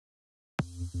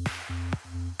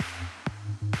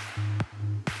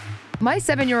My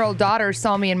 7-year-old daughter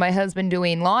saw me and my husband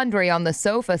doing laundry on the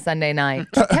sofa Sunday night.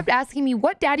 She kept asking me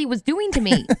what Daddy was doing to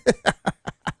me.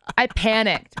 I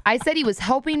panicked. I said he was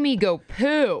helping me go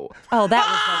poo. Oh,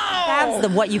 that's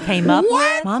what you came up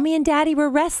with? Mommy and Daddy were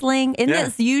wrestling. Isn't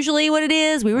this usually what it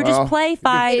is? We were just play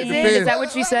fighting. Is that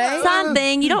what you say?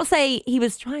 Something. You don't say he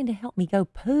was trying to help me go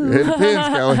poo. It depends,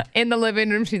 Kelly. In the living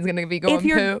room, she's going to be going If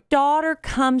your poo. daughter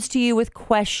comes to you with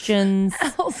questions,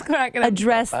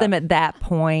 address them at that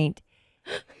point.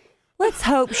 Let's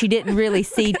hope she didn't really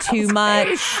see too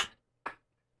much.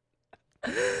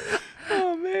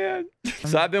 Oh, man.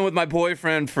 So I've been with my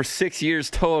boyfriend for 6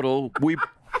 years total.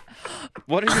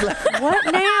 What are you laughing?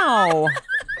 What now?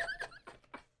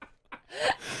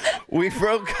 We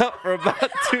broke up for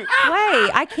about 2. Wait,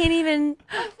 I can't even.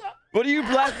 What are you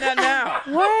laughing at now?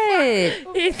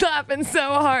 What? He's laughing so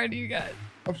hard, you guys.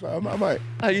 I'm sorry. I might.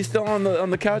 Are you still on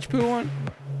the couch poo one?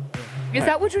 Is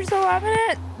that what you're so laughing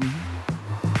at?